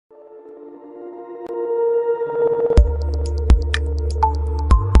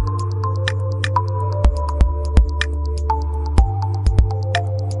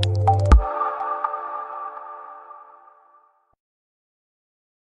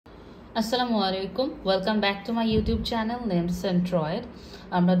Assalamualaikum. Welcome back to my YouTube channel named Centroid.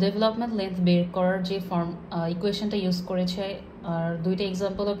 আমরা development length বের করার যে ফর্ম ইকুয়েশনটা ইউজ করেছে আর দুইটা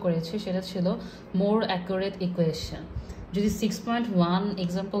এক্সাম্পলও করেছি, সেটা ছিল মোর অ্যাকুরেট ইকুয়েশন। যদি 6.1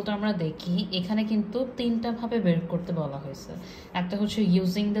 এক্সাম্পলটা আমরা দেখি, এখানে কিন্তু তিনটা ভাবে বের করতে বলা হয়েছে। একটা হচ্ছে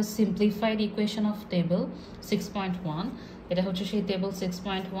using the simplified equation of table 6.1, এটা হচ্ছে সেই টেবল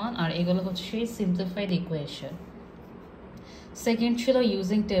 6.1, আর এগুলো হচ্ছে সেই সিম্পলিফাইড ইকুয়েশন। সেকেন্ড ছিল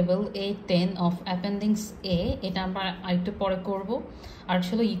using table A10 of appendix এ, এটা আমরা আরেকটু পরে করব। আর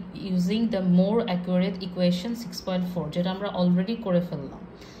ছিল using the more accurate equation 6.4, যেটা আমরা অলরেডি করে ফেললাম।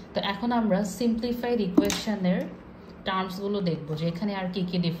 তো এখন আমরা সিম্পলিফাইড ইকুয়েশনের টার্মসগুলো দেখবো যে এখানে আর কি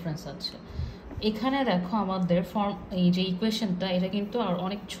কি ডিফারেন্স আছে। এখানে দেখো আমাদের ফর্ম এই যে ইকুয়েশনটা, এটা কিন্তু আর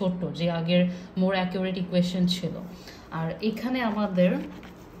অনেক ছোট যে আগের মোর অ্যাকুরেট ইকুয়েশন ছিল। আর এখানে আমাদের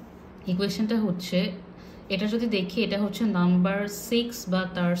ইকুয়েশনটা হচ্ছে, এটা যদি দেখি, এটা হচ্ছে নাম্বার 6 বা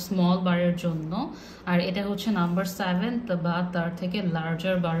তার স্মল বারের জন্য, আর এটা হচ্ছে নাম্বার 7 বা তার থেকে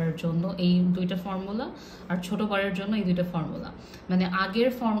লার্জার বারের জন্য এই দুইটা ফর্মুলা, আর ছোট বারের জন্য এই দুইটা ফর্মুলা। মানে আগের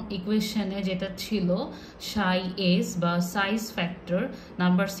ইকুয়েশনে যেটা ছিল সাই এস বা সাইজ ফ্যাক্টর,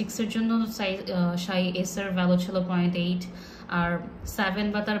 নাম্বার 6 এর জন্য সাই এস এর ভ্যালু ছিল 0.8, আর 7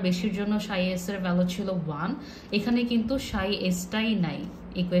 বা তার বেশির জন্য সাই এস এর ভ্যালু ছিল 1। এখানে কিন্তু সাই এসটাই নাই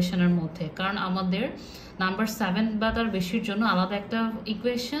ইকুয়েশনের মধ্যে, কারণ আমাদের নাম্বার 7 বা তার বেশির জন্য আলাদা একটা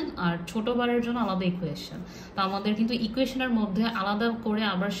ইকুয়েশন আর ছোট বারের জন্য আলাদা ইকুয়েশন। তো আমাদের কিন্তু ইকুয়েশনের মধ্যে আলাদা করে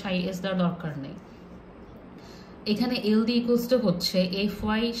আবার সাই এস দেওয়ার দরকার নেই। এখানে এলডি ইকুয়ালস টু হচ্ছে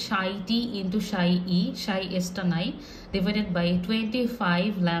এফওয়াই সাই টি ইন্টু সাই ই, সাই এসটা নাই, divided by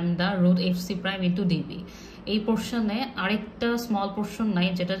 25 lambda root F C prime into DB. এই পোর্শনে আরেকটা স্মল পোর্শন নাই,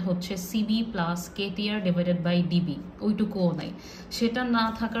 যেটা হচ্ছে CB plus KTR divided by DB, ওইটুকুও নাই। সেটা না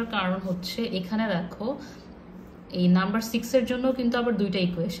থাকার কারণ হচ্ছে এখানে দেখো এই নাম্বার 6 এর জন্য কিন্তু আবার দুইটা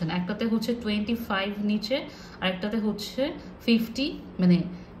ইকুয়েশন, একটাতে হচ্ছে 25 নিচে, আর একটাতে হচ্ছে 50, মানে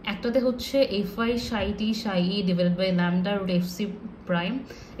একটাতে হচ্ছে FI Sai T Sai E divided by lambda root F C prime,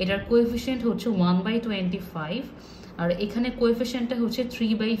 এটার কোএফিসিয়েন্ট হচ্ছে 1/25, আর এখানে কোএফিসিয়েন্টটা হচ্ছে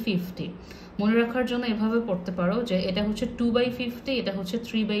 3/50। মনে রাখার জন্য এভাবে পড়তে পারো যে এটা হচ্ছে 2/50, এটা হচ্ছে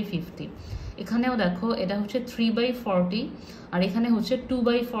 3/50। এখানেও দেখো এটা হচ্ছে 3/40, আর এখানে হচ্ছে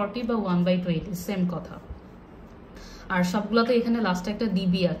 2/40 বা 1/20, সেম কথা। আর সবগুলোতে এখানে লাস্টে একটা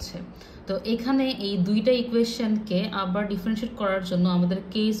ডিবি আছে। তো এখানে এই দুইটা ইকুয়েশনকে আবার ডিফারেন্সিয়েট করার জন্য আমাদের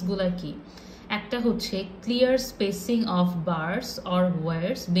কেসগুলা কি, একটা হচ্ছে clear spacing of burst or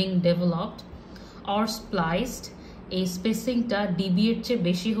words being developed or স্প্লাইসড, এই স্পেসিংটা ডিবি এর চেয়ে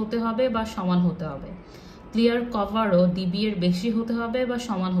বেশি হতে হবে বা সমান হতে হবে। ক্লিয়ার কভারও ডিবি এর বেশি হতে হবে বা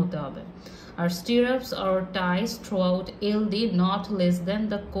সমান হতে হবে। আর স্টিরাপস or tiles through out এলডি not less than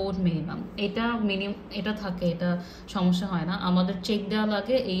the code minimum, এটা থাকে, এটা সমস্যা হয় না, আমাদের চেক দেওয়া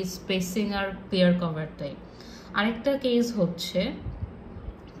লাগে এই স্পেসিং আর ক্লিয়ার কভারটাই। আরেকটা কেস হচ্ছে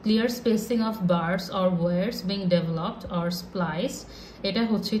clear spacing of burst or words being developed or splice, এটা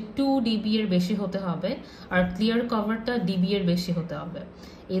হচ্ছে 2 ডিবি এর বেশি হতে হবে, আর ক্লিয়ার কভারটা ডিবি এর বেশি হতে হবে।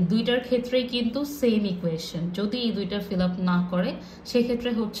 এই দুইটার ক্ষেত্রেই কিন্তু সেম ইকুয়েশন, যদি এই দুইটা ফিল আপ না করে সেক্ষেত্রে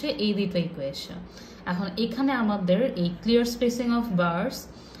হচ্ছে এই দুইটা ইকুয়েশন। এখন এখানে আমাদের এই ক্লিয়ার স্পেসিং অফ বার্স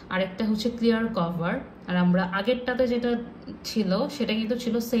আর একটা হচ্ছে ক্লিয়ার কভার, আর আমরা আগেরটাতে যেটা ছিল সেটা কিন্তু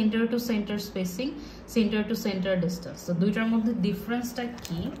ছিল centre two centre spacing, centre two centre distance. তো দুইটার মধ্যে ডিফারেন্সটা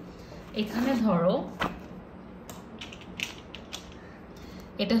কি, এখানে ধরো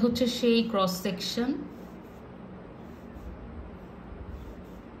এটা হচ্ছে সেই ক্রস সেকশন,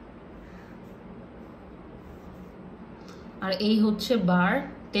 আর এই হচ্ছে বার,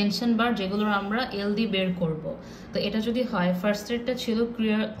 টেনশন বার, যেগুলোর আমরা এলডি বের করব। তো এটা যদি হয়, ফার্স্ট এরটা ছিল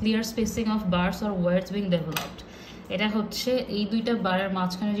clear spacing of burst or words being developed, এটা হচ্ছে এই দুইটা বারের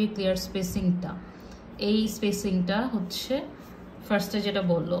মাঝখানে যে ক্লিয়ার স্পেসিংটা, এই স্পেসিংটা হচ্ছে ফার্স্টে যেটা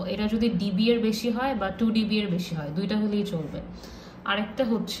বললো, এটা যদি ডিবি এর বেশি হয় বা 2 ডিবি এর বেশি হয়, দুইটা হলেই চলবে। আরেকটা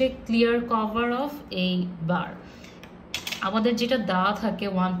হচ্ছে ক্লিয়ার কভার অফ এই বার, আমাদের যেটা দেওয়া থাকে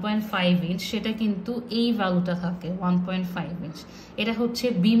 1.5 ইঞ্চ, সেটা কিন্তু এই ভ্যালুটা থাকে 1.5 ইঞ্চ, এটা হচ্ছে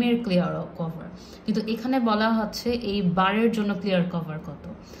বিমের ক্লিয়ার কভার। কিন্তু এখানে বলা হচ্ছে এই বারের জন্য ক্লিয়ার কভার কত,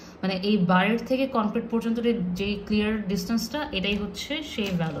 মানে এই বারের থেকে কনক্রিট পর্যন্ত যে ক্লিয়ার ডিস্টেন্সটা, এটাই হচ্ছে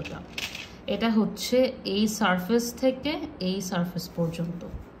সেই ভ্যালুটা। এটা হচ্ছে এই সারফেস থেকে এই সারফেস পর্যন্ত,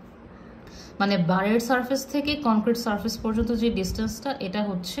 মানে বারের সারফেস থেকে কনক্রিট সারফেস পর্যন্ত যে ডিস্টেন্সটা, এটা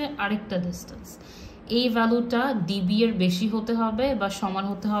হচ্ছে আরেকটা ডিস্টেন্স। এই ভ্যালুটা ডিবি এর বেশি হতে হবে বা সমান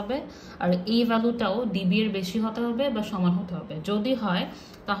হতে হবে, আর এই ভ্যালুটাও ডিবি এর বেশি হতে হবে বা সমান হতে হবে। যদি হয়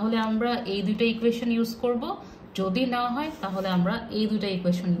তাহলে আমরা এই দুইটা ইকুয়েশন ইউজ করব, যদি না হয় তাহলে আমরা এই দুইটা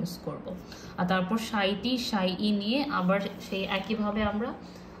ইকুয়েশন ইউজ করব। আর তারপর সাই টি সাই ই নিয়ে আবার সেই একইভাবে আমরা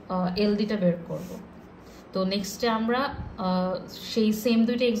এলডিটা বের করব। তো নেক্সটে আমরা সেই সেম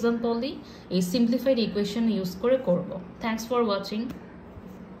দুইটা এক্সাম্পলই এই সিম্পলিফাইড ইকুয়েশন ইউজ করে করব। Thanks for watching.